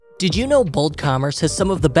Did you know Bold Commerce has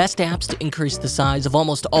some of the best apps to increase the size of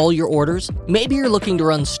almost all your orders? Maybe you're looking to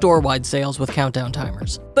run store-wide sales with countdown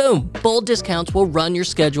timers. Boom! Bold Discounts will run your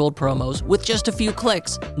scheduled promos with just a few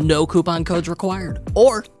clicks. No coupon codes required.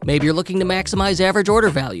 Or maybe you're looking to maximize average order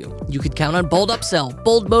value. You could count on Bold Upsell,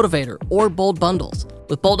 Bold Motivator, or Bold Bundles.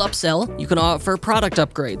 With Bold Upsell, you can offer product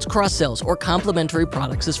upgrades, cross-sells, or complimentary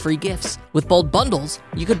products as free gifts. With Bold Bundles,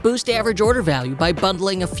 you could boost average order value by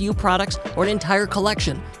bundling a few products or an entire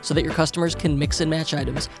collection so that your customers can mix and match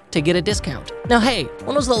items to get a discount. Now hey,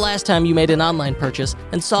 when was the last time you made an online purchase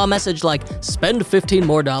and saw a message like, spend $15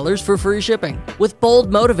 more for free shipping? With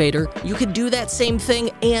Bold Motivator, you could do that same thing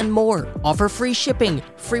and more. Offer free shipping,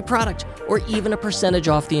 free product, or even a percentage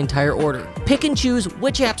off the entire order. Pick and choose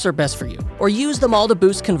which apps are best for you, or use them all to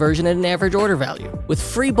boost conversion and average order value. With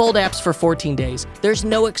free Bold apps for 14 days, there's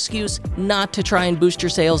no excuse not to try and boost your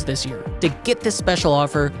sales this year. To get this special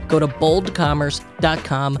offer, go to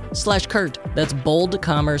boldcommerce.com/Kurt. That's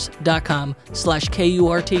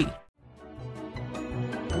boldcommerce.com/KURT.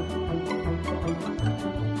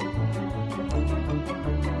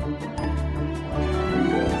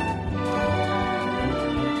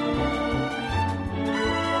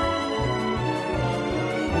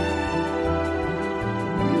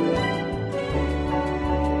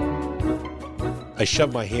 I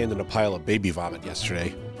shoved my hand in a pile of baby vomit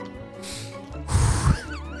yesterday.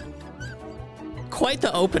 Quite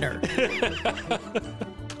the opener.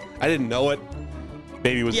 I didn't know it.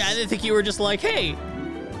 Baby was... Yeah, I didn't think you were just like, hey,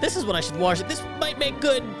 this is what I should wash it. This might make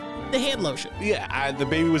good the hand lotion. Yeah, the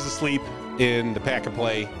baby was asleep in the pack and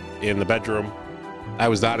play in the bedroom. I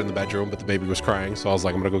was not in the bedroom, but the baby was crying, so I was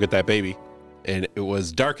like, I'm going to go get that baby. And it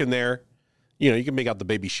was dark in there. You know, you can make out the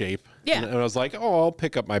baby shape. Yeah. And I was like, oh, I'll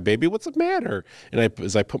pick up my baby. What's the matter? And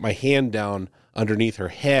as I put my hand down underneath her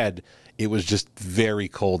head, it was just very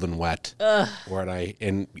cold and wet.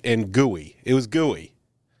 And gooey. It was gooey.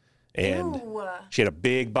 And she had a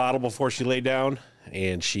big bottle before she lay down,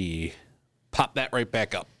 and she popped that right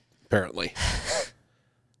back up, apparently.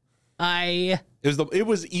 It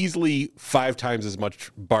was easily 5 times as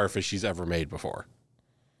much barf as she's ever made before.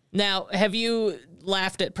 Now, have you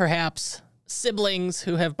laughed at perhaps siblings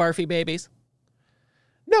who have barfy babies?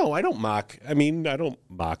 No, I don't mock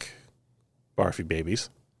barfy babies.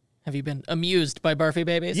 Have you been amused by barfy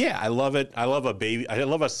babies? Yeah, I love it. I love a baby. I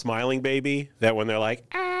love a smiling baby that when they're like,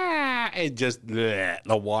 it just, the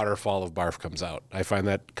waterfall of barf comes out. I find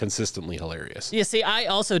that consistently hilarious. Yeah, see, I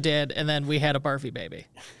also did, and then we had a barfy baby.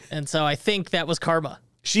 And so I think that was karma.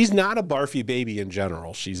 She's not a barfy baby in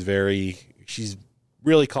general. She's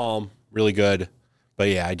really calm, really good. But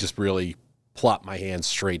yeah, I just really plopped my hand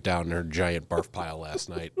straight down in her giant barf pile last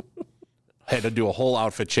night. Had to do a whole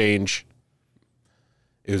outfit change.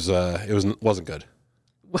 It wasn't good.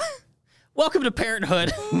 Welcome to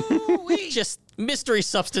parenthood. Just mystery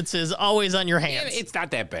substances always on your hands. It's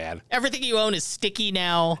not that bad. Everything you own is sticky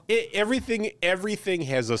now. Everything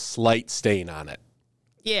has a slight stain on it.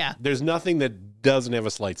 Yeah. There's nothing that doesn't have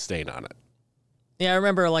a slight stain on it. Yeah, I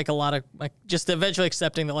remember a lot of just eventually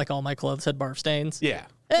accepting that all my clothes had barf stains. Yeah.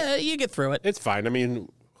 You get through it. It's fine. I mean,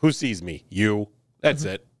 who sees me? You. That's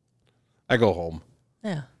it. I go home.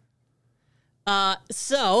 Yeah.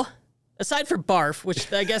 So, aside from barf,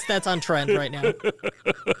 which I guess that's on trend right now,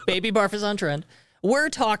 baby barf is on trend, we're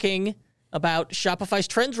talking about Shopify's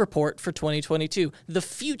Trends Report for 2022, the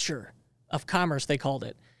future of commerce, they called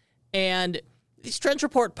it. And these trends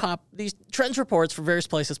reports for various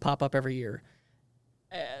places pop up every year.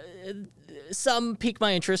 Some pique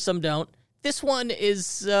my interest, some don't. This one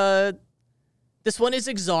is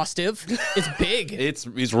exhaustive. It's big.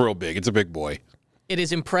 It's real big. It's a big boy. It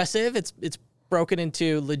is impressive. It's broken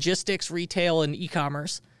into logistics, retail, and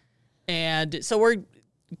e-commerce. And so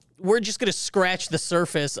we're just going to scratch the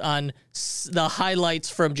surface on the highlights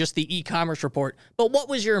from just the e-commerce report. But what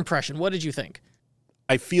was your impression? What did you think?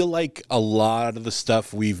 I feel like a lot of the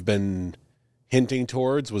stuff we've been hinting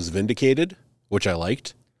towards was vindicated, which I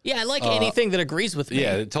liked. Yeah, I like anything that agrees with me.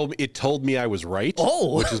 Yeah, it told me I was right,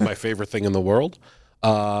 which is my favorite thing in the world.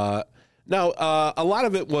 Now, a lot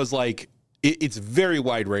of it was it's very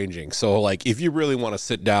wide-ranging. So, if you really want to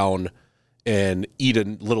sit down and eat a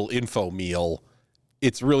little info meal,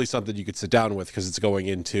 it's really something you could sit down with because it's going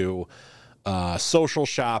into social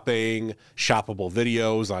shopping, shoppable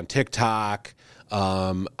videos on TikTok,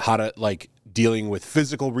 how to, dealing with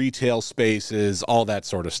physical retail spaces, all that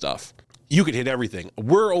sort of stuff. You could hit everything.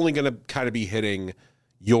 We're only going to kind of be hitting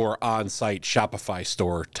your on-site Shopify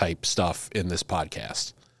store type stuff in this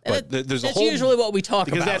podcast. But there's that's usually what we talk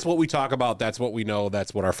about. Because that's what we talk about. That's what we know.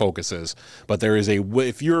 That's what our focus is. But there is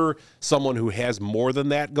if you're someone who has more than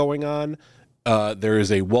that going on, there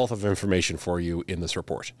is a wealth of information for you in this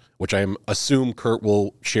report, which I assume Kurt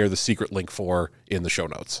will share the secret link for in the show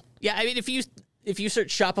notes. Yeah, I mean, if you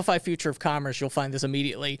search Shopify Future of Commerce, you'll find this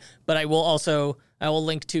immediately. But I will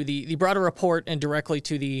link to the broader report and directly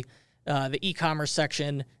to the e-commerce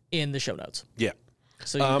section in the show notes. Yeah.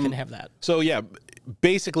 So you can have that. So yeah,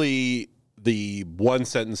 basically the one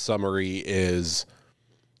sentence summary is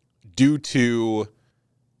due to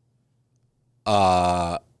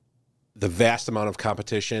the vast amount of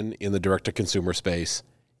competition in the direct-to-consumer space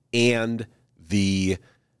and the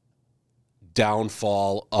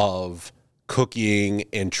downfall of cooking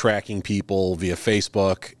and tracking people via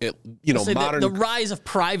Facebook. The rise of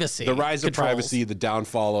privacy. The rise of privacy, the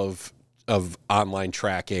downfall of online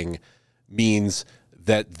tracking means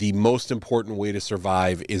that the most important way to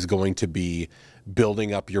survive is going to be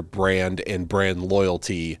building up your brand and brand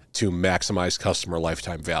loyalty to maximize customer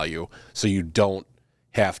lifetime value, so you don't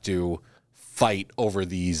have to fight over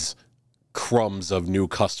these crumbs of new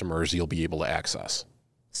customers you'll be able to access.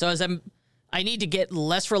 So I need to get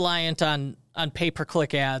less reliant on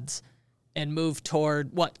pay-per-click ads and move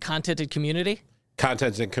toward what? Content and community?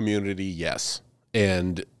 Content and community, yes.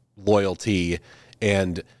 And loyalty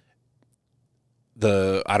and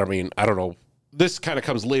I don't know. This kind of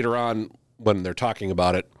comes later on when they're talking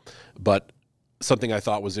about it, but something I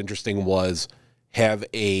thought was interesting was have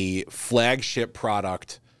a flagship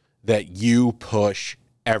product that you push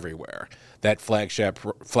everywhere. That flagship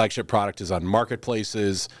product is on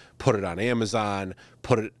marketplaces, put it on Amazon,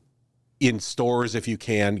 put it in stores if you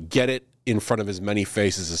can, get it in front of as many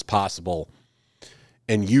faces as possible,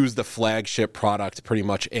 and use the flagship product pretty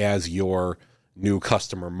much as your new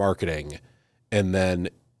customer marketing. And then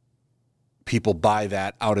people buy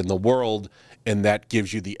that out in the world, and that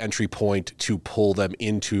gives you the entry point to pull them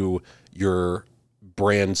into your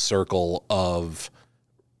brand circle of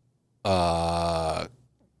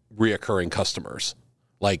reoccurring customers.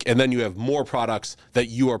 And then you have more products that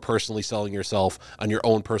you are personally selling yourself on your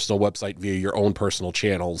own personal website via your own personal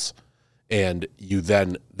channels, and you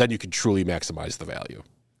then you can truly maximize the value.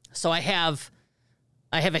 So I have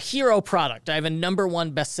a hero product. I have a number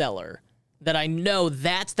one bestseller that I know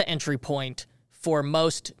that's the entry point for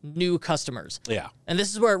most new customers. Yeah. And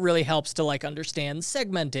this is where it really helps to understand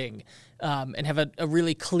segmenting and have a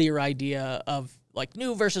really clear idea of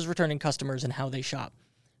new versus returning customers and how they shop.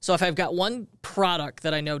 So if I've got one product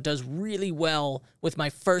that I know does really well with my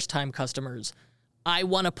first-time customers, I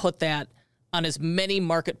want to put that on as many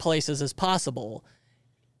marketplaces as possible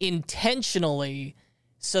intentionally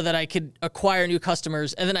so that I could acquire new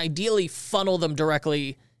customers and then ideally funnel them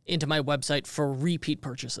directly into my website for repeat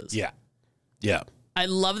purchases. Yeah. Yeah. I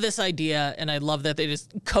love this idea, and I love that it is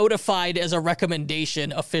codified as a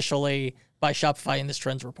recommendation officially by Shopify in this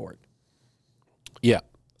trends report. Yeah.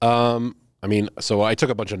 So I took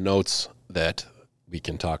a bunch of notes that we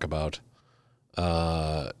can talk about.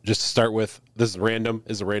 Just to start with, this is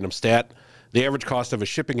a random stat. The average cost of a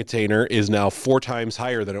shipping container is now 4 times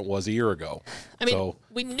higher than it was a year ago. I mean,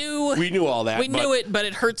 we knew all that. We knew it, but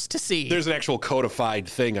it hurts to see. There's an actual codified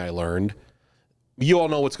thing I learned. You all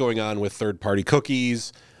know what's going on with third-party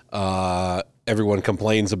cookies. Everyone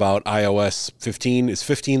complains about iOS 15. Is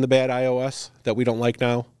 15 the bad iOS that we don't like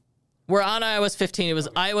now? We're on iOS 15. It was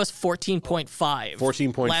iOS 14.5.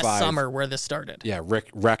 14.5. Last summer where this started. Yeah,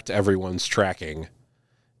 wrecked everyone's tracking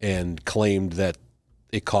and claimed that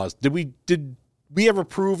it caused... Did we ever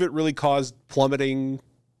prove it really caused plummeting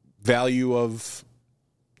value of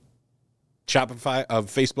Shopify, of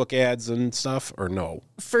Facebook ads and stuff, or no?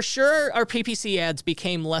 For sure, our PPC ads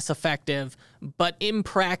became less effective, but in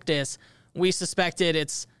practice, we suspected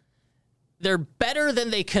they're better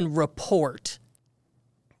than they can report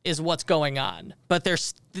is what's going on, but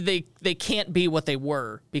they can't be what they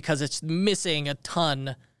were because it's missing a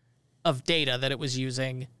ton of data that it was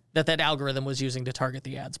using, that algorithm was using to target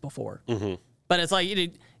the ads before. Mm-hmm. But it's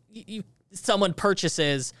someone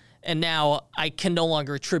purchases, and now I can no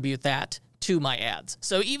longer attribute that to my ads.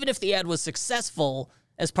 So even if the ad was successful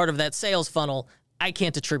as part of that sales funnel, I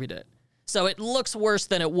can't attribute it. So it looks worse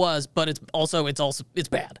than it was, but it's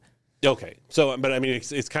bad. Okay. So, but I mean,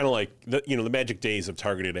 it's kind of like the magic days of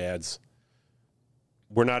targeted ads.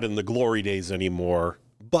 We're not in the glory days anymore,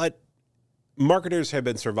 but marketers have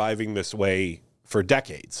been surviving this way for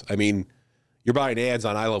decades. I mean, you're buying ads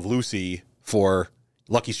on I Love Lucy for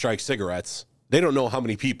Lucky Strike cigarettes. They don't know how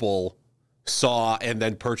many people saw and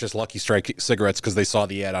then purchased Lucky Strike cigarettes because they saw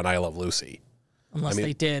the ad on I Love Lucy. Unless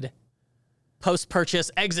they did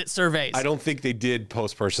post-purchase exit surveys. I don't think they did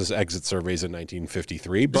post-purchase exit surveys in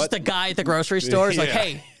 1953. But just the guy at the grocery store is like,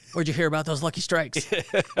 hey, where'd you hear about those Lucky Strikes?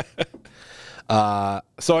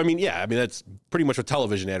 So, I mean, yeah, I mean, that's pretty much what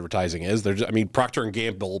television advertising is. Procter &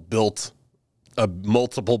 Gamble built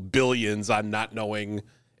multiple billions on not knowing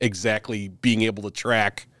exactly being able to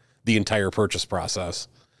track the entire purchase process.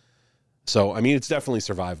 So, I mean, it's definitely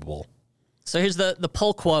survivable. So here's the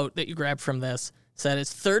pull quote that you grabbed from this. It said,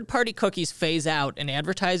 as third-party cookies phase out and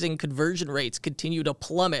advertising conversion rates continue to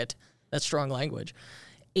plummet, that's strong language,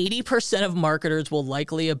 80% of marketers will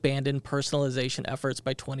likely abandon personalization efforts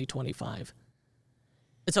by 2025.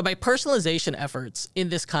 And so by personalization efforts, in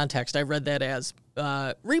this context, I read that as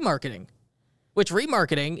remarketing, which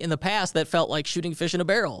remarketing in the past, that felt like shooting fish in a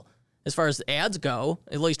barrel as far as ads go,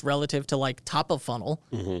 at least relative to like top of funnel.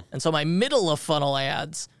 Mm-hmm. And so my middle of funnel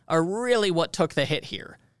ads are really what took the hit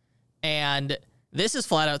here. And this is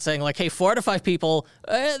flat out saying like, hey, 4 out of 5 people,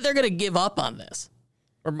 they're going to give up on this.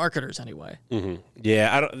 Or marketers anyway. Mm-hmm.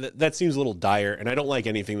 Yeah, that seems a little dire, and I don't like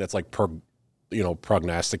anything that's like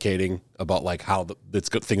prognosticating about like how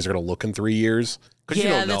things are going to look in 3 years. Yeah, you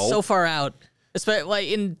don't know. That's so far out, especially like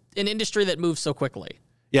in an industry that moves so quickly.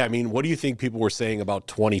 Yeah, I mean, what do you think people were saying about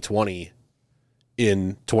 2020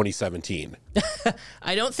 in 2017?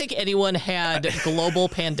 I don't think anyone had global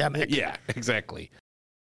pandemic. Yeah, exactly.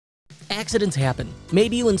 Accidents happen.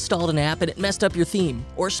 Maybe you installed an app and it messed up your theme,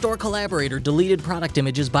 or store collaborator deleted product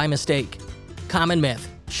images by mistake. Common myth.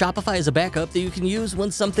 Shopify is a backup that you can use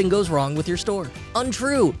when something goes wrong with your store.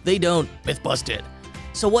 Untrue. They don't. Myth busted.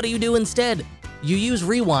 So what do instead? You use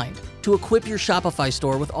Rewind to equip your Shopify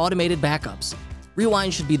store with automated backups.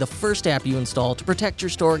 Rewind should be the first app you install to protect your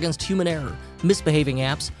store against human error, misbehaving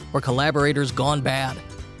apps, or collaborators gone bad.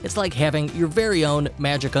 It's like having your very own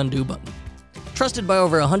magic undo button. Trusted by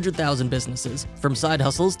over 100,000 businesses, from side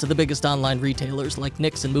hustles to the biggest online retailers like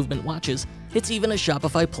Knix and Movement Watches, it's even a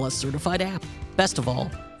Shopify Plus certified app. Best of all,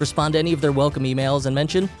 respond to any of their welcome emails and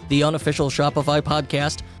mention the unofficial Shopify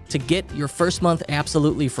podcast to get your first month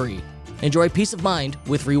absolutely free. Enjoy peace of mind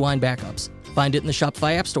with Rewind backups. Find it in the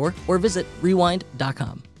Shopify App Store or visit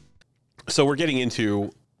rewind.com. So we're getting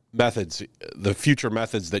into methods, the future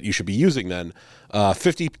methods that you should be using then.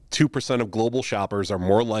 52% of global shoppers are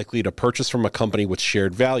more likely to purchase from a company with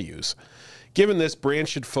shared values. Given this, brands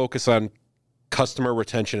should focus on customer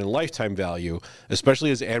retention and lifetime value,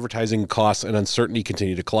 especially as advertising costs and uncertainty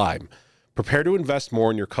continue to climb. Prepare to invest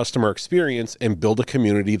more in your customer experience and build a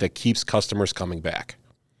community that keeps customers coming back.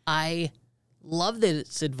 I love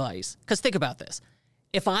this advice, because think about this.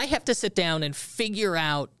 If I have to sit down and figure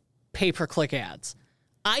out pay-per-click ads,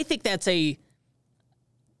 I think that's a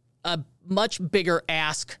much bigger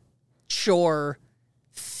ask, chore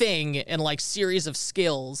thing and like series of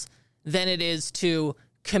skills than it is to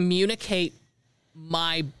communicate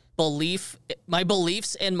my beliefs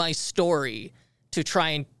and my story to try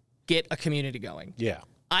and get a community going. Yeah.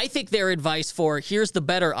 I think their advice for here's the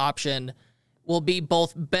better option will be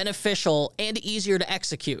both beneficial and easier to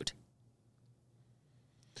execute.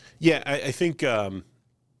 Yeah, I think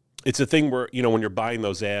it's a thing where, when you're buying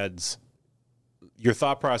those ads, your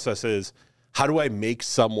thought process is, how do I make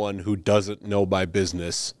someone who doesn't know my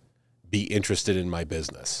business be interested in my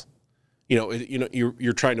business?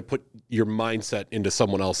 You're trying to put your mindset into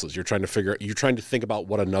someone else's. You're trying to think about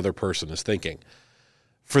what another person is thinking.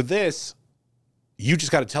 For this, you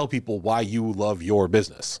just got to tell people why you love your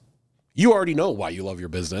business. You already know why you love your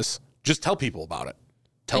business. Just tell people about it.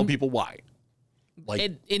 Tell people why. Like,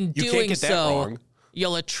 in you doing can't get that so, wrong.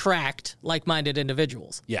 You'll attract like-minded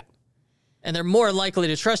individuals. Yeah. And they're more likely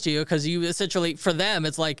to trust you because you essentially, for them,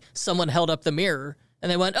 it's like someone held up the mirror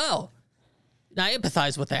and they went, oh, I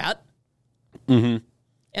empathize with that. Mm-hmm.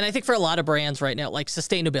 And I think for a lot of brands right now, like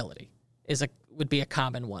sustainability would be a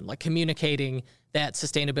common one, like communicating that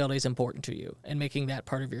sustainability is important to you and making that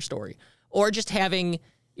part of your story. Or just having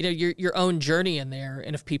your own journey in there,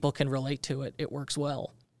 and if people can relate to it, it works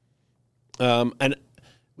well. And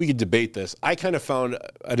we could debate this. I kind of found,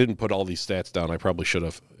 I didn't put all these stats down. I probably should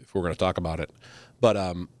have if we're going to talk about it. But,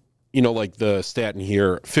 like the stat in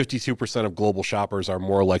here, 52% of global shoppers are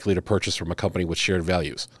more likely to purchase from a company with shared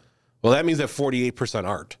values. Well, that means that 48%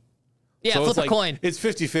 aren't. Yeah, so flip a coin. It's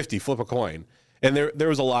 50-50, flip a coin. And there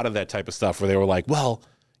was a lot of that type of stuff where they were like, well,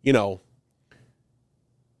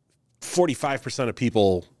 45% of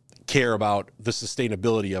people care about the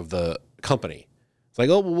sustainability of the company. It's like,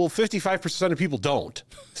 oh, well, 55% of people don't.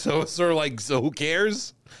 So it's sort of like, so who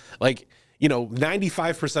cares? Like,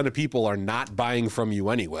 95% of people are not buying from you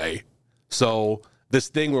anyway. So this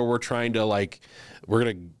thing where we're trying to we're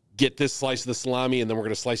going to get this slice of the salami and then we're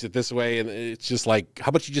going to slice it this way. And it's just like, how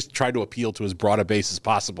about you just try to appeal to as broad a base as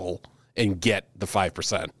possible and get the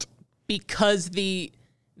 5%? Because the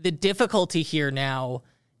difficulty here now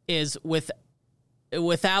is with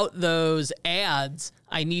without those ads,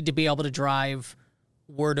 I need to be able to drive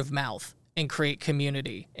word of mouth and create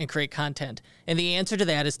community and create content. And the answer to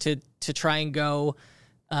that is to try and go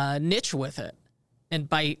niche with it. And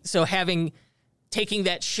taking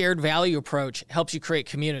that shared value approach helps you create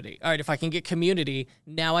community. All right, if I can get community,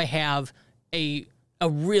 now I have a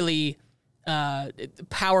really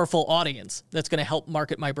powerful audience that's going to help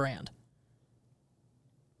market my brand.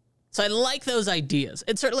 So I like those ideas.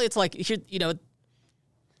 And certainly it's like,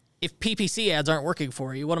 if PPC ads aren't working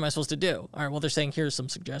for you, what am I supposed to do? All right, well, they're saying here's some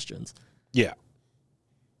suggestions. Yeah.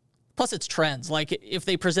 Plus it's trends. Like if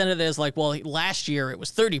they presented it as like, well, last year it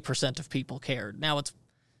was 30% of people cared. Now it's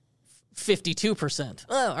 52%.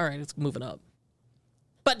 Oh, all right, it's moving up.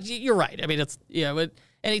 But you're right. I mean, it's,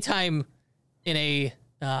 anytime in a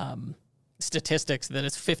statistics that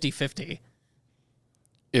it's 50-50.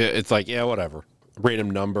 It's like, whatever.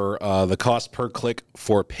 Random number. The cost per click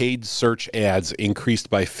for paid search ads increased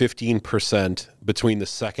by 15% between the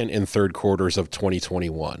second and third quarters of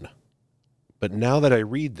 2021. But now that I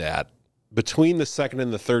read that, between the second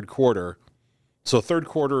and the third quarter, so third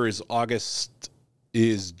quarter is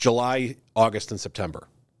July, August, and September.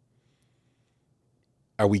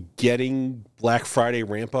 Are we getting Black Friday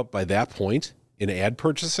ramp up by that point in ad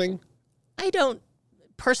purchasing?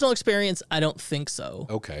 Personal experience, I don't think so.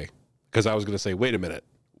 Okay. Because I was going to say, wait a minute.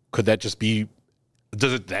 Could that just be,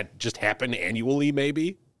 that just happen annually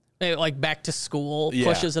maybe? Maybe like back to school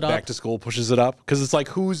pushes it up? Back to school pushes it up. Because it's like,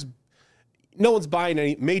 no one's buying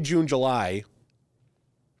any, May, June, July.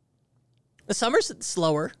 The summer's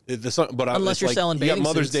slower. Unless you're selling bathing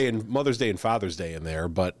suits. You got Mother's Day and Father's Day in there.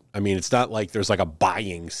 But, I mean, it's not like there's like a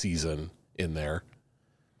buying season in there.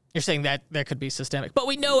 You're saying that could be systemic. But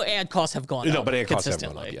we know ad costs have gone up. No, but ad costs have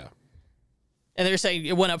gone up, yeah. And they're saying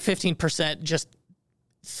it went up 15% just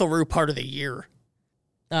through part of the year.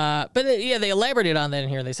 But they elaborated on that in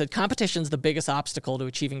here. They said competition's the biggest obstacle to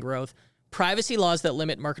achieving growth. Privacy laws that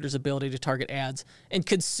limit marketers' ability to target ads, and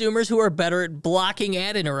consumers who are better at blocking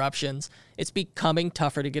ad interruptions. It's becoming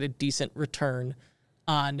tougher to get a decent return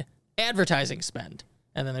on advertising spend.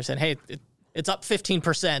 And then they're saying, hey, it's up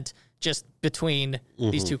 15% just between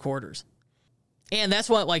these two quarters. And that's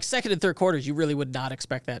what, like, second and third quarters, you really would not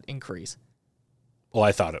expect that increase. Well,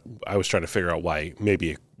 I was trying to figure out why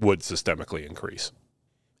maybe it would systemically increase.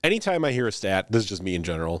 Anytime I hear a stat, this is just me in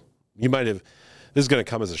general, this is going to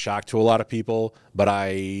come as a shock to a lot of people, but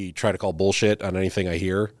I try to call bullshit on anything I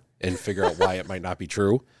hear and figure out why it might not be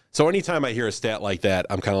true. So anytime I hear a stat like that,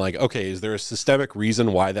 I'm kind of like, okay, is there a systemic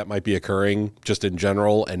reason why that might be occurring just in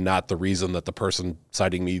general and not the reason that the person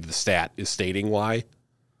citing me the stat is stating why?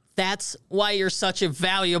 That's why you're such a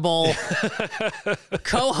valuable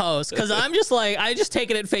co-host, because I'm just like, I just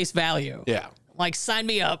take it at face value. Yeah. Like, sign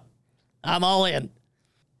me up. I'm all in.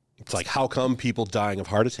 It's like, how come people dying of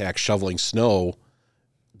heart attacks shoveling snow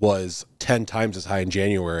was 10 times as high in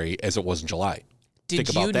January as it was in July?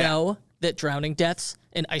 Did you know that drowning deaths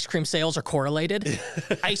and ice cream sales are correlated?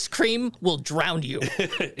 Ice cream will drown you.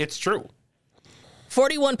 It's true.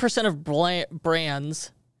 41% of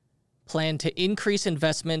brands plan to increase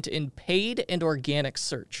investment in paid and organic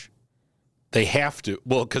search. They have to.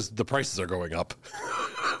 Well, because the prices are going up.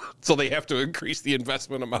 So they have to increase the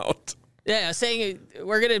investment amount. Yeah, saying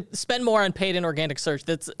we're going to spend more on paid and organic search.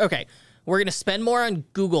 That's okay. We're going to spend more on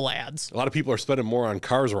Google ads. A lot of people are spending more on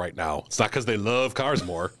cars right now. It's not because they love cars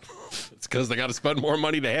more. It's because they got to spend more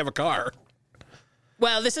money to have a car.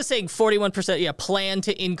 Well, this is saying 41%, plan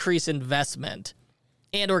to increase investment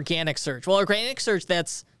and organic search. Well, organic search,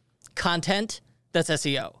 that's content, that's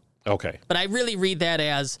SEO. Okay. But I really read that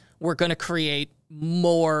as we're going to create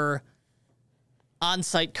more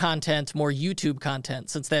on-site content, more YouTube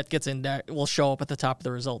content, since that gets in there, will show up at the top of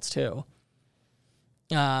the results too.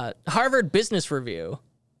 Harvard Business Review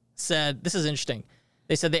said, this is interesting.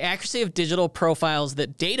 They said the accuracy of digital profiles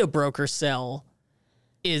that data brokers sell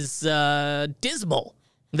is dismal.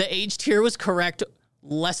 The age tier was correct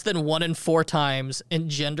less than 1 in 4 times, and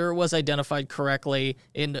gender was identified correctly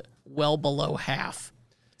in well below half.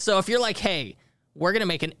 So if you're like, hey, we're going to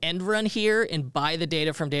make an end run here and buy the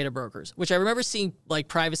data from data brokers, which I remember seeing like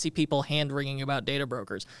privacy people hand-wringing about data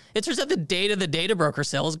brokers. It turns out the data the data broker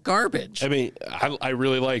sells is garbage. I mean, I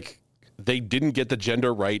really like, they didn't get the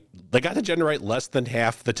gender right. They got the gender right less than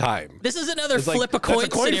half the time. This is another flip a coin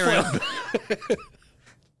scenario. Flip.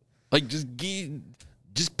 Like,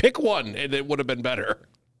 just pick one and it would have been better.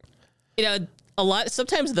 You know,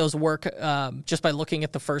 sometimes those work just by looking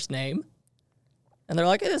at the first name. And they're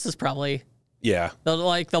like, hey, this is probably... Yeah.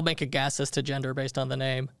 They'll make a guess as to gender based on the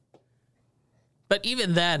name. But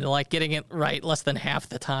even then, like, getting it right less than half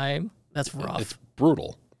the time, that's rough. It's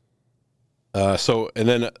brutal. And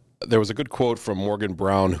then there was a good quote from Morgan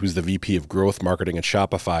Brown, who's the VP of Growth Marketing at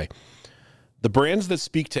Shopify. The brands that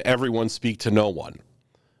speak to everyone speak to no one.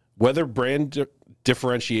 Whether brand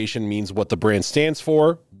differentiation means what the brand stands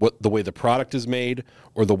for, what the way the product is made,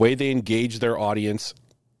 or the way they engage their audience,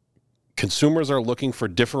 consumers are looking for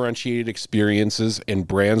differentiated experiences and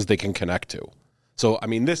brands they can connect to. So, I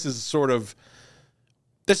mean, this is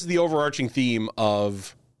the overarching theme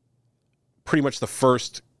of pretty much the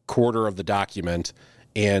first quarter of the document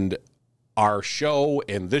and our show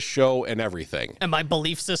and this show and everything. And my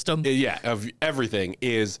belief system. Yeah, of everything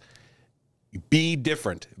is be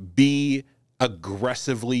different. Be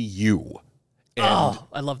aggressively you. And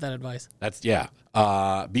I love that advice.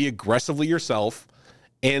 Be aggressively yourself,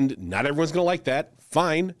 and not everyone's going to like that.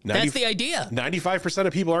 Fine. That's the idea. 95%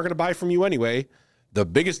 of people aren't going to buy from you anyway. The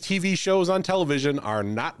biggest TV shows on television are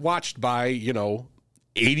not watched by, 80,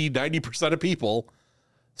 90% of people.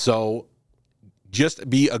 So just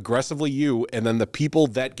be aggressively you, and then the people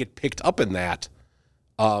that get picked up in that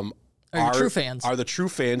are true fans. Are the true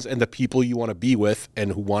fans and the people you want to be with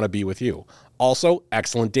and who want to be with you. Also,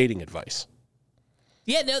 excellent dating advice.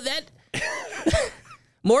 Yeah, no, that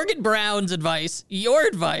Morgan Brown's advice, your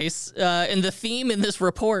advice, and the theme in this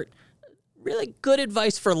report, really good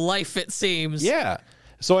advice for life, it seems. Yeah.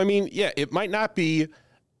 So, I mean, it might not be,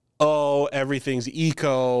 everything's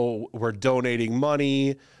eco, we're donating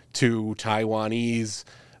money to Taiwanese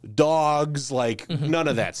dogs, like none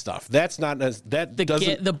of that stuff. That's not,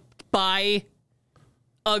 the Buy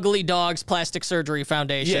Ugly Dogs Plastic Surgery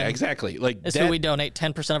Foundation. Yeah, exactly. Like that's who we donate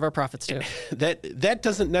 10% of our profits to. That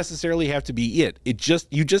doesn't necessarily have to be it.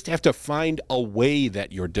 You just have to find a way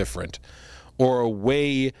that you're different, or a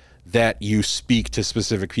way that you speak to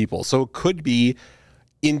specific people. So it could be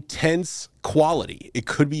intense quality. It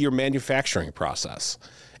could be your manufacturing process,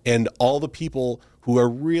 and all the people who are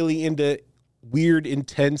really into weird,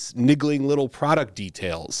 intense, niggling little product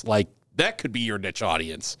details. Like that could be your niche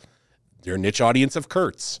audience. Your niche audience of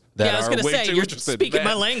Kurtz. I was going to say, you're speaking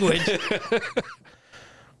my language.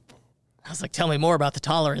 I was like, tell me more about the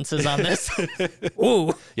tolerances on this.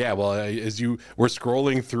 Ooh. Yeah, well, as you were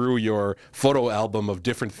scrolling through your photo album of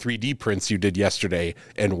different 3D prints you did yesterday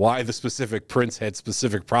and why the specific prints had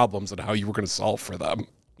specific problems and how you were going to solve for them.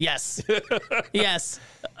 Yes. Yes.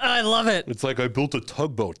 I love it. It's like I built a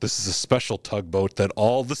tugboat. This is a special tugboat that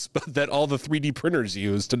all the 3D printers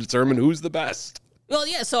use to determine who's the best. Well,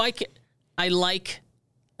 yeah, so I like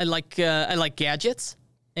gadgets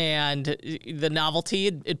and the novelty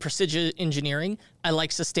in precision engineering. I like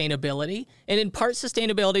sustainability, and in part,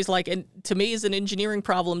 sustainability is to me is an engineering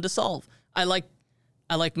problem to solve. I like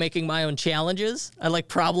making my own challenges. I like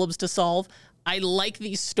problems to solve. I like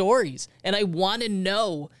these stories, and I want to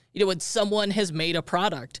know, when someone has made a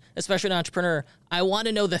product, especially an entrepreneur, I want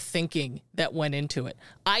to know the thinking that went into it.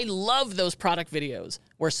 I love those product videos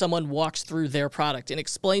where someone walks through their product and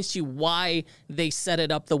explains to you why they set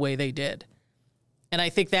it up the way they did. And I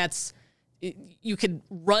think you can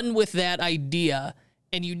run with that idea,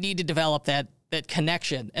 and you need to develop that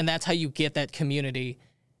connection, and that's how you get that community.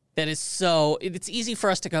 That is it's easy for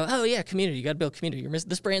us to go, oh yeah, community, you got to build community.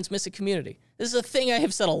 This brand's missing community. This is a thing I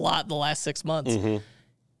have said a lot in the last 6 months. Mm-hmm.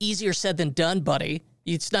 Easier said than done, buddy.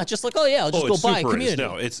 It's not just like, oh yeah, I'll just go buy a community.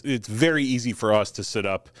 No, it's very easy for us to sit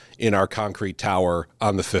up in our concrete tower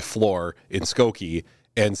on the 5th floor in Skokie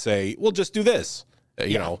and say, well, just do this.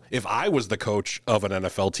 You know, if I was the coach of an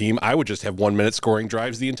NFL team, I would just have 1 minute scoring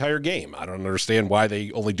drives the entire game. I don't understand why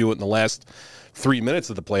they only do it in the last 3 minutes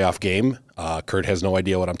of the playoff game. Kurt has no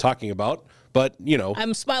idea what I'm talking about, but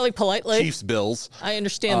I'm smiling politely. Chiefs, Bills. I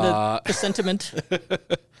understand the sentiment.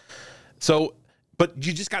 So, but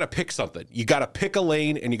you just got to pick something. You got to pick a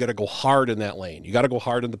lane, and you got to go hard in that lane. You got to go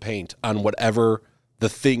hard in the paint on whatever the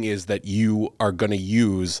thing is that you are going to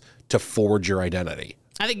use to forge your identity.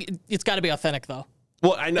 I think it's got to be authentic, though.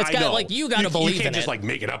 Well, I know. You got to believe in it. You can't just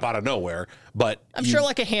make it up out of nowhere. But I'm sure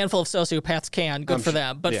a handful of sociopaths can. Good for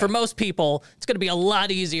them. But for most people, it's going to be a lot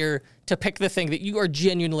easier to pick the thing that you are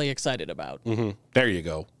genuinely excited about. Mm-hmm. There you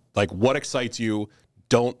go. Like, what excites you?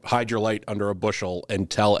 Don't hide your light under a bushel and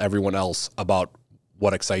tell everyone else about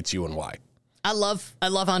what excites you and why. I love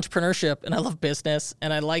entrepreneurship, and I love business,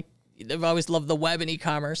 and I've always loved the web and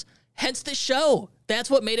e-commerce. Hence the show. That's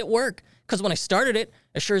what made it work. Because when I started it,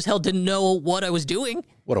 I sure as hell didn't know what I was doing.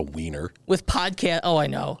 What a wiener. With podcast. Oh, I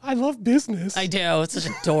know. I love business. I do. It's such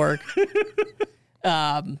a dork.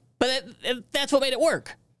 But that's what made it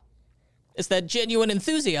work. It's that genuine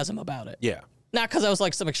enthusiasm about it. Yeah. Not because I was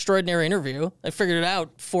like some extraordinary interview. I figured it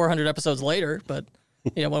out 400 episodes later. But,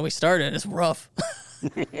 when we started, it's rough.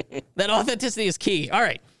 That authenticity is key. All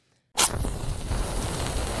right.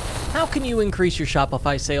 How can you increase your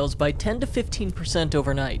Shopify sales by 10 to 15%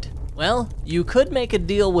 overnight? Well, you could make a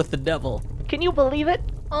deal with the devil. Can you believe it?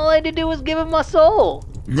 All I had to do was give him my soul.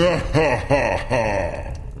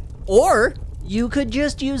 Or you could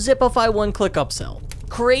just use Zipify one-click upsell.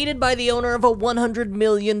 Created by the owner of a $100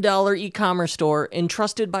 million e-commerce store and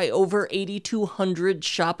trusted by over 8,200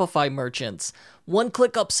 Shopify merchants.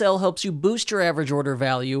 One-click upsell helps you boost your average order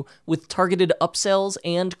value with targeted upsells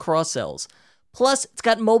and cross-sells. Plus, it's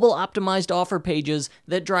got mobile-optimized offer pages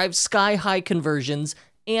that drive sky-high conversions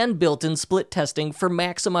and built-in split testing for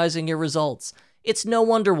maximizing your results. It's no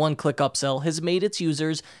wonder One-Click Upsell has made its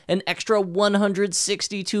users an extra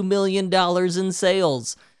 $162 million in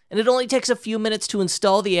sales. And it only takes a few minutes to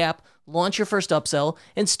install the app, launch your first upsell,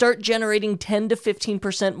 and start generating 10 to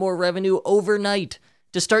 15% more revenue overnight.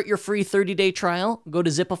 To start your free 30-day trial, go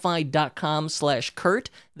to zipify.com/Kurt.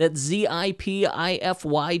 That's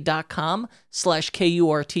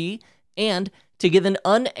zipify.com/KURT. And to get an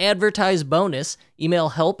unadvertised bonus, email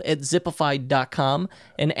help@zipify.com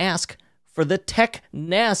and ask for the Tech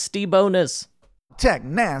Nasty bonus. Tech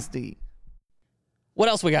Nasty. What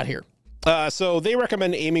else we got here? So they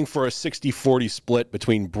recommend aiming for a 60-40 split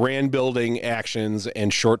between brand building actions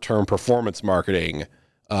and short-term performance marketing,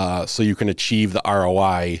 so you can achieve the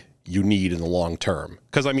ROI you need in the long term.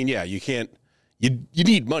 Because, I mean, yeah, you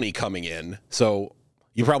need money coming in, so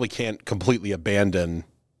you probably can't completely abandon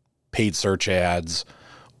paid search ads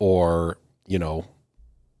or,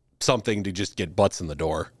 something to just get butts in the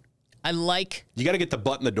door. You got to get the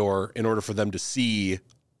butt in the door in order for them to see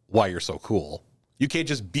why you're so cool. You can't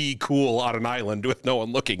just be cool on an island with no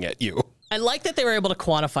one looking at you. I like that they were able to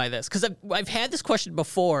quantify this, because I've had this question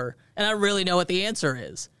before, and I don't really know what the answer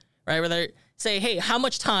is, right? Where they say, hey, how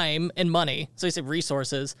much time and money, so they say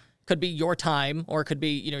resources, could be your time, or it could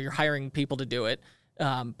be, you're hiring people to do it,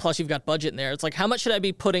 plus you've got budget in there. It's like, how much should I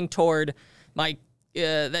be putting toward my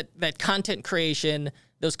that content creation,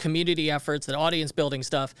 those community efforts, that audience building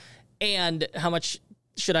stuff, and how much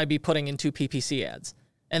should I be putting into PPC ads?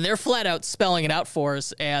 And they're flat out spelling it out for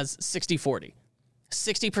us as 60-40.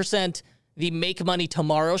 60% the make money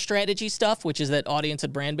tomorrow strategy stuff, which is that audience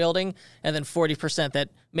and brand building, and then 40% that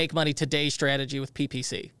make money today strategy with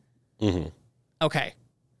PPC. Mm-hmm. Okay.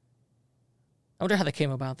 I wonder how they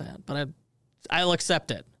came about that, but I'll accept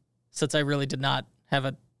it, since I really did not have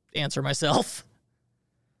an answer myself.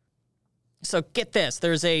 So get this.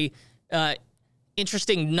 There's a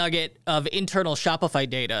interesting nugget of internal Shopify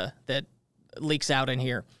data that leaks out in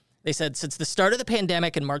here. They said, since the start of the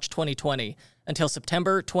pandemic in March 2020 until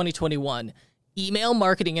September 2021, email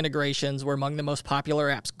marketing integrations were among the most popular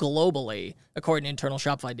apps globally, according to internal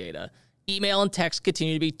Shopify data. Email and text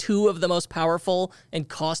continue to be two of the most powerful and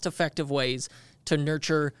cost-effective ways to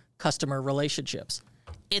nurture customer relationships.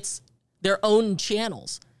 It's their own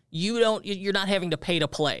channels. You're not having to pay to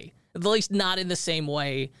play, at least not in the same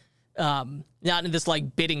way, not in this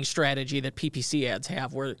like bidding strategy that PPC ads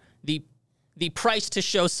have, where the price to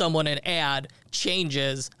show someone an ad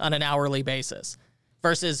changes on an hourly basis,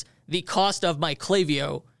 versus the cost of my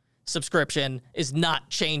Klaviyo subscription is not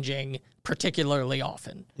changing particularly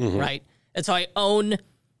often, right? And so I own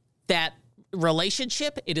that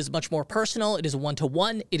relationship. It is much more personal. It is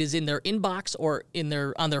one-to-one. It is in their inbox or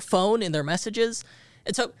on their phone, in their messages.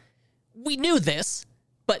 And so we knew this,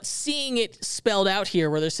 but seeing it spelled out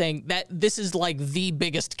here where they're saying that this is like the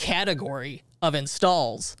biggest category of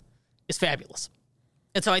installs is fabulous.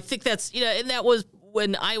 And so I think that's, and that was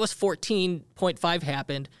when iOS 14.5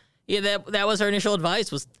 happened. Yeah, that was our initial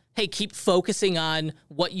advice was, hey, keep focusing on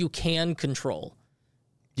what you can control.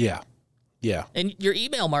 Yeah. And your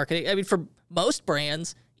email marketing, I mean, for most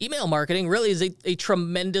brands, email marketing really is a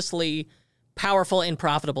tremendously powerful and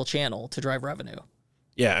profitable channel to drive revenue.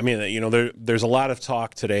 Yeah, I mean, there's a lot of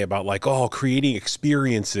talk today about creating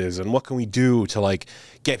experiences and what can we do to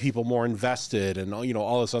get people more invested and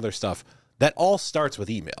all this other stuff. That all starts with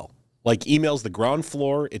email. Email's the ground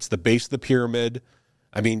floor. It's the base of the pyramid.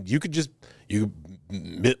 I mean,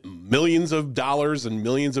 millions of dollars and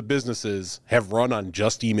millions of businesses have run on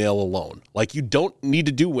just email alone. You don't need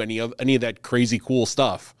to do any of that crazy cool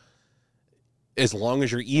stuff as long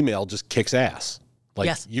as your email just kicks ass.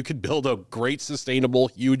 Yes. You could build a great, sustainable,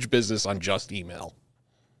 huge business on just email.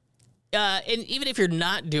 And even if you're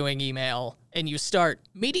not doing email and you start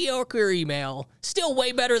mediocre email, still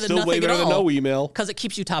way better than nothing at all. Still way better than no email. Because it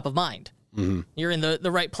keeps you top of mind. Mm-hmm. You're in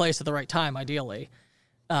the right place at the right time, ideally.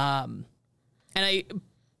 On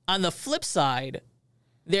the flip side,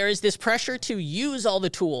 there is this pressure to use all the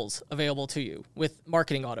tools available to you with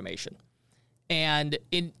marketing automation. And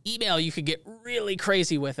in email, you could get really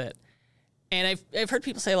crazy with it. And I've heard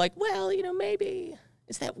people say, maybe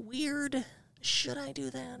is that weird? Should I do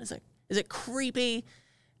that? Is it creepy?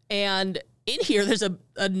 And in here, there's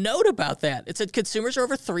a note about that. It said consumers are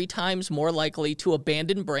over 3 times more likely to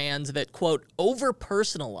abandon brands that, quote,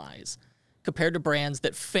 over-personalize compared to brands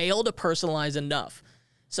that fail to personalize enough.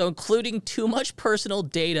 So including too much personal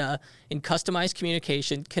data in customized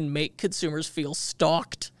communication can make consumers feel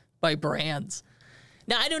stalked by brands.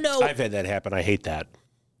 Now, I don't know. I've had that happen. I hate that.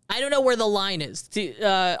 I don't know where the line is.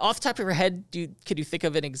 Off the top of your head, could you think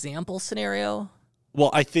of an example scenario? Well,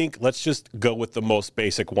 I think let's just go with the most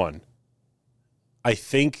basic one. I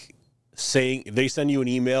think saying they send you an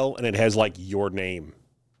email and it has like your name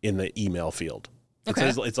in the email field. It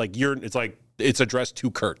says it's addressed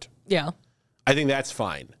to Kurt. Yeah. I think that's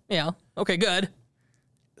fine. Yeah. Okay, good.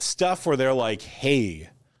 Stuff where they're like, "Hey,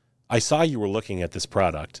 I saw you were looking at this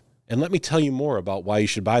product, and let me tell you more about why you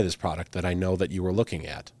should buy this product that I know that you were looking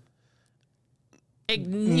at."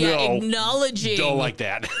 No, acknowledging. Don't like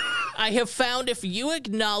that. I have found if you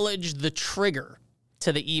acknowledge the trigger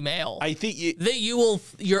to the email, I think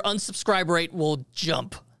your unsubscribe rate will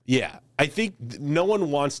jump. Yeah. I think no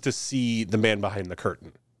one wants to see the man behind the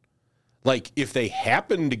curtain. Like, if they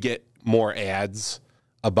happen to get more ads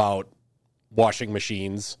about washing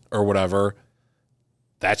machines or whatever,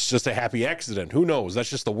 that's just a happy accident. Who knows? That's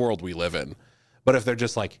just the world we live in. But if they're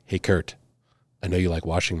just like, "Hey, Kurt, I know you like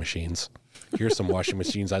washing machines. Here's some washing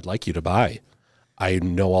machines I'd like you to buy. I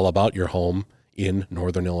know all about your home in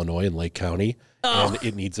Northern Illinois in Lake County, and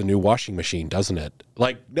it needs a new washing machine, doesn't it?"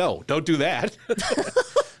 Like, no, don't do that.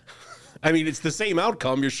 I mean, it's the same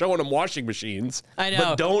outcome. You're showing them washing machines. I know.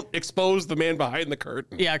 But don't expose the man behind the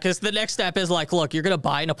curtain. Yeah, because the next step is like, look, you're going to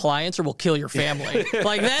buy an appliance or we'll kill your family.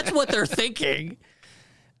 Like, that's what they're thinking.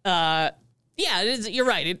 Yeah, you're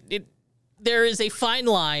right. There is a fine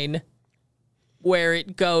line where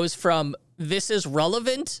it goes from this is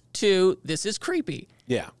relevant to this is creepy.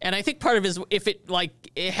 Yeah. And I think part of it is if it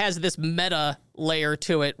has this meta layer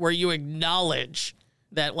to it where you acknowledge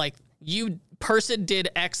that like you person did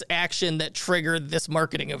X action that triggered this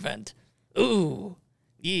marketing event. Ooh.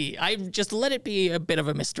 Yeah. I just let it be a bit of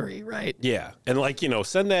a mystery, right? Yeah. And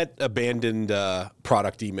send that abandoned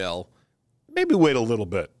product email. Maybe wait a little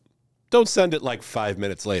bit. Don't send it like 5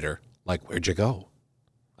 minutes later. Like, "Where'd you go?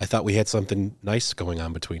 I thought we had something nice going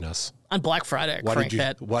on between us." On Black Friday, I crank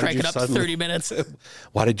it up to 30 minutes.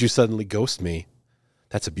 Why did you suddenly ghost me?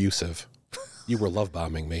 That's abusive. You were love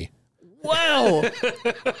bombing me. Wow.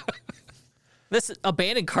 This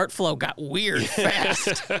abandoned cart flow got weird fast.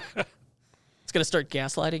 It's going to start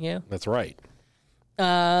gaslighting you. That's right.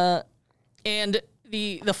 And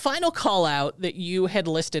the final call out that you had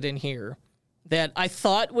listed in here that I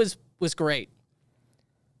thought was great.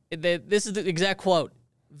 This is the exact quote.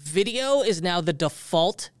 "Video is now the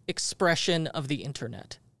default expression of the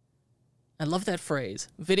internet." I love that phrase.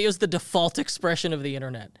 Video is the default expression of the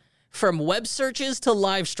internet. From web searches to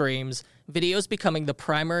live streams, video is becoming the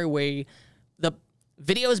primary way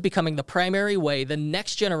the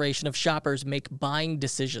next generation of shoppers make buying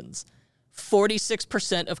decisions.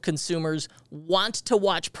 46% of consumers want to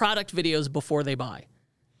watch product videos before they buy.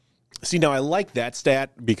 See, now I like that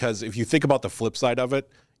stat because if you think about the flip side of it,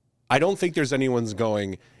 I don't think there's anyone's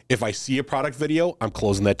going, if I see a product video, I'm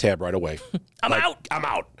closing that tab right away. I'm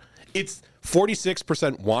out. It's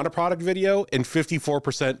 46% want a product video and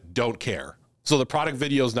 54% don't care. So the product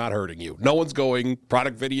video is not hurting you. No one's going,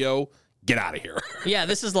 product video, get out of here. Yeah,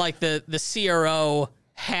 this is like the CRO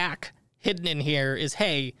hack hidden in here is,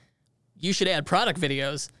 hey, you should add product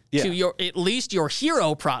videos to at least your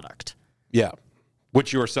hero product. Yeah,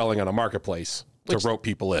 which you are selling on a marketplace to rope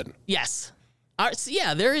people in. Yes. So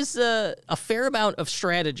yeah, there is a fair amount of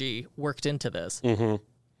strategy worked into this. Mm-hmm.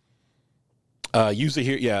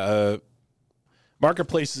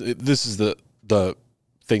 Marketplaces, this is the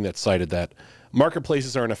thing that cited that.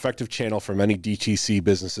 Marketplaces are an effective channel for many DTC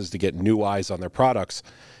businesses to get new eyes on their products,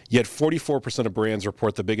 yet 44% of brands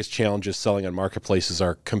report the biggest challenges selling on marketplaces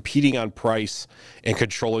are competing on price and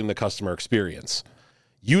controlling the customer experience.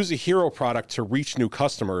 Use a hero product to reach new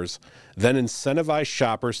customers, then incentivize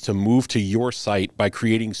shoppers to move to your site by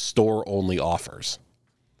creating store-only offers.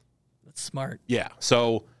 That's smart. Yeah.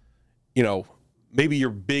 So, maybe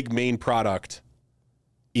your big main product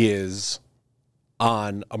is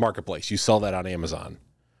on a marketplace. You sell that on Amazon.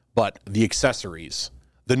 But the accessories,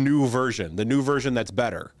 the new version that's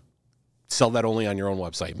better, sell that only on your own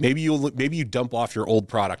website. Maybe you dump off your old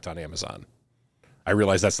product on Amazon. I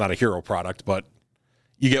realize that's not a hero product, but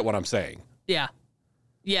you get what I'm saying. Yeah.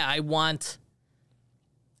 Yeah, I want...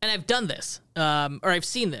 And I've done this, or I've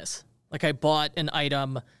seen this. Like I bought an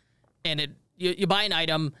item, and you buy an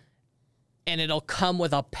item, and it'll come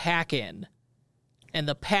with a pack-in and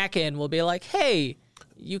the pack-in will be like, hey,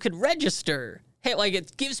 you could register. Hey, like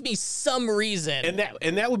it gives me some reason and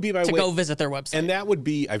that would be my to way go visit their website. And that would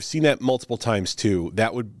be, I've seen that multiple times too.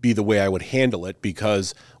 That would be the way I would handle it,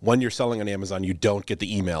 because when you're selling on Amazon, you don't get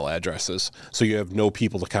the email addresses. So you have no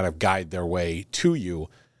people to kind of guide their way to you.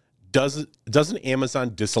 Doesn't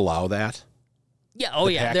Amazon disallow that? Yeah. Oh,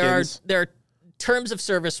 yeah. There are terms of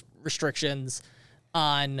service restrictions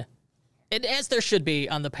on, and as there should be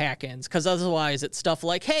on the pack-ins, because otherwise it's stuff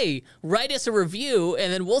like, hey, write us a review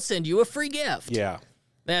and then we'll send you a free gift. Yeah.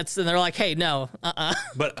 And they're like, hey, no,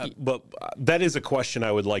 But that is a question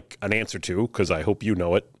I would like an answer to, because I hope you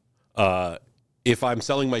know it. If I'm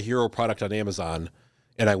selling my hero product on Amazon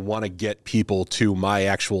and I want to get people to my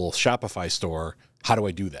actual Shopify store, how do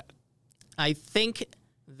I do that? I think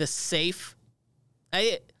the safe.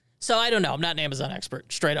 So I don't know. I'm not an Amazon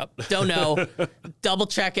expert. Straight up, don't know. Double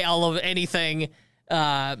check all of anything.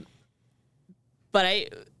 But I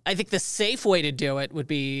think the safe way to do it would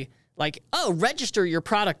be like, oh, register your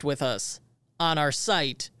product with us on our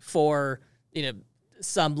site for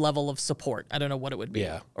some level of support. I don't know what it would be,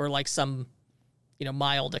 or like some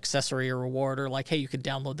mild accessory or reward, or like, hey, you could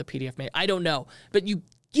download the PDF. I don't know, but you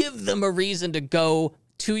give them a reason to go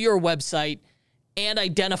to your website and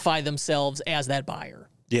identify themselves as that buyer.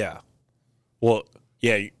 Yeah. Well,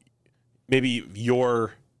 yeah, maybe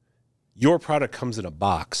your product comes in a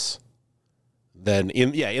box. Then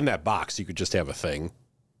in that box you could just have a thing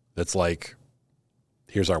that's like,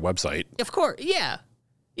 here's our website. Of course. Yeah.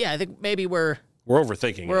 Yeah, I think maybe we're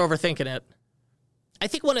overthinking it. I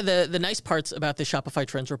think one of the nice parts about the Shopify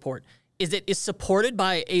Trends Report is it is supported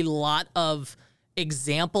by a lot of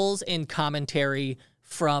examples and commentary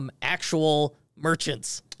from actual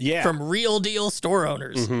merchants, from real deal store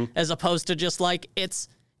owners, as opposed to just like, it's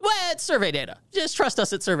survey data. Just trust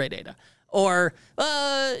us, it's survey data. Or,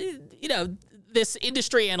 this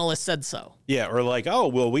industry analyst said so. Yeah, or like, oh,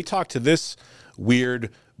 well, we talked to this weird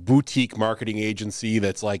boutique marketing agency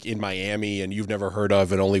that's like in Miami and you've never heard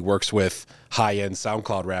of and only works with high-end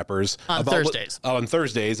SoundCloud rappers. On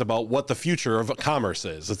Thursdays about what the future of commerce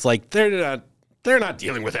is. It's like, they're not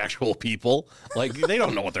dealing with actual people. Like, they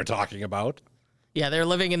don't know what they're talking about. Yeah, they're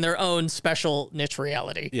living in their own special niche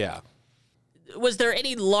reality. Yeah. Was there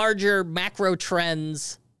any larger macro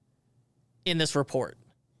trends in this report?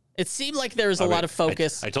 It seemed like there was a lot of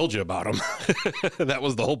focus. I told you about them. That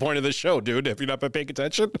was the whole point of this show, dude. Have you not been paying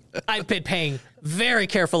attention? I've been paying very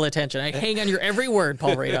careful attention. I hang on your every word,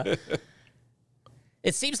 Paul Rita.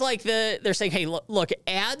 It seems like they're saying, hey, look,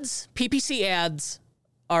 ads, PPC ads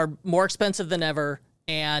are more expensive than ever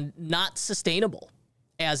and not sustainable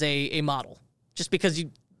as a model. Just because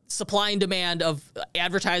supply and demand of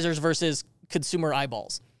advertisers versus consumer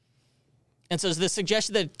eyeballs. And so the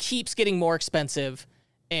suggestion that it keeps getting more expensive,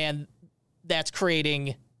 and that's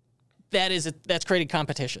creating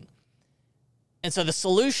competition. And so the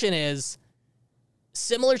solution is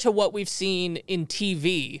similar to what we've seen in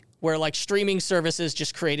TV, where like streaming services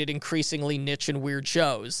just created increasingly niche and weird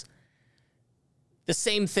shows. The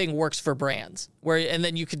same thing works for brands, and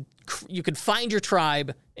then you could find your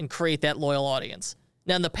tribe and create that loyal audience.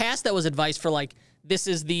 Now, in the past, that was advice for like, this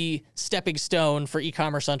is the stepping stone for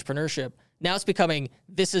e-commerce entrepreneurship. Now it's becoming,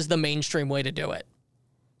 this is the mainstream way to do it.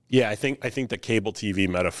 Yeah, I think the cable TV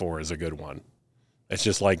metaphor is a good one. It's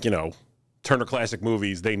just like, Turner Classic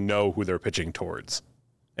Movies, they know who they're pitching towards.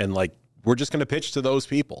 And like, we're just going to pitch to those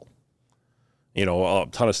people. A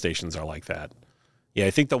ton of stations are like that. Yeah,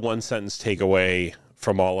 I think the one sentence takeaway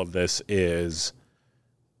from all of this is,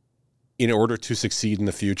 in order to succeed in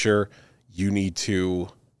the future, you need to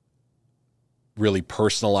really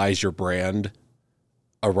personalize your brand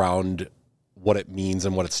around what it means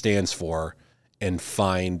and what it stands for, and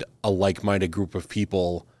find a like-minded group of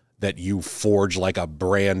people that you forge like a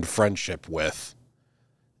brand friendship with.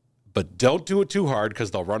 But don't do it too hard,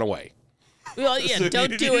 because they'll run away. Well, yeah,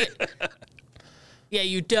 don't do it. Yeah,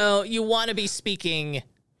 you don't. You want to be speaking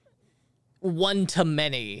one to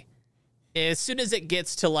many. As soon as it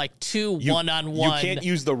gets to like one-on-one. You can't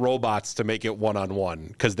use the robots to make it one-on-one,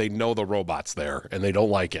 because they know the robot's there and they don't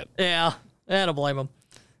like it. Yeah, I don't blame them.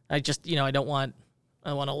 I just, I don't want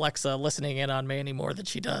Alexa listening in on me any more than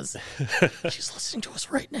she does. She's listening to us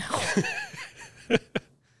right now.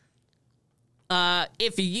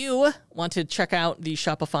 If you want to check out the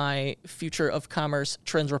Shopify Future of Commerce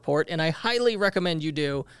Trends Report, and I highly recommend you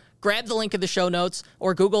do, grab the link in the show notes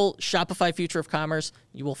or Google Shopify Future of Commerce.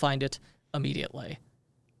 You will find it immediately.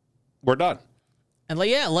 We're done. And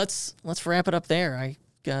let's wrap it up there. I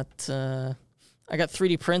got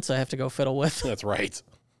 3D prints I have to go fiddle with. That's right.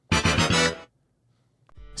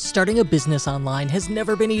 Starting a business online has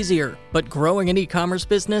never been easier, but growing an e-commerce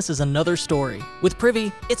business is another story. With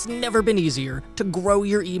Privy, it's never been easier to grow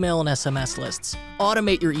your email and SMS lists,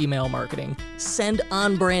 automate your email marketing, send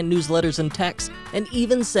on-brand newsletters and texts, and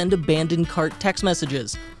even send abandoned cart text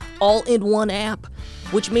messages, all in one app.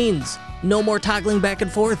 Which means no more toggling back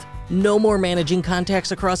and forth, no more managing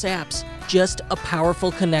contacts across apps, just a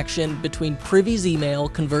powerful connection between Privy's email,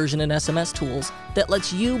 conversion, and SMS tools that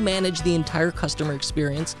lets you manage the entire customer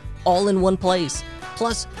experience all in one place.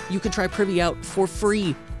 Plus, you can try Privy out for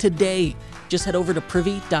free today. Just head over to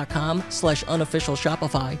privy.com/unofficial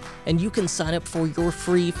Shopify and you can sign up for your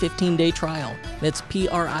free 15-day trial. That's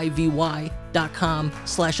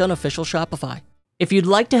privy.com/unofficial Shopify. If you'd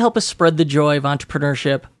like to help us spread the joy of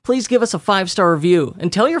entrepreneurship, please give us a 5-star review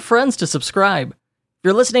and tell your friends to subscribe. If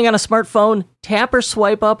you're listening on a smartphone, tap or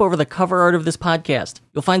swipe up over the cover art of this podcast.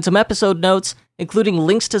 You'll find some episode notes, including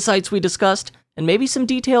links to sites we discussed, and maybe some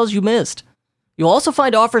details you missed. You'll also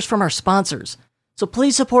find offers from our sponsors, so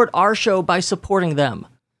please support our show by supporting them.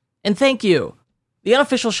 And thank you. The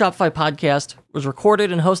Unofficial Shopify podcast was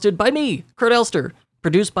recorded and hosted by me, Kurt Elster,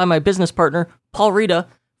 produced by my business partner, Paul Rita,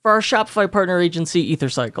 for our Shopify partner agency,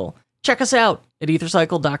 EtherCycle. Check us out at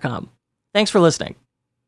ethercycle.com. Thanks for listening.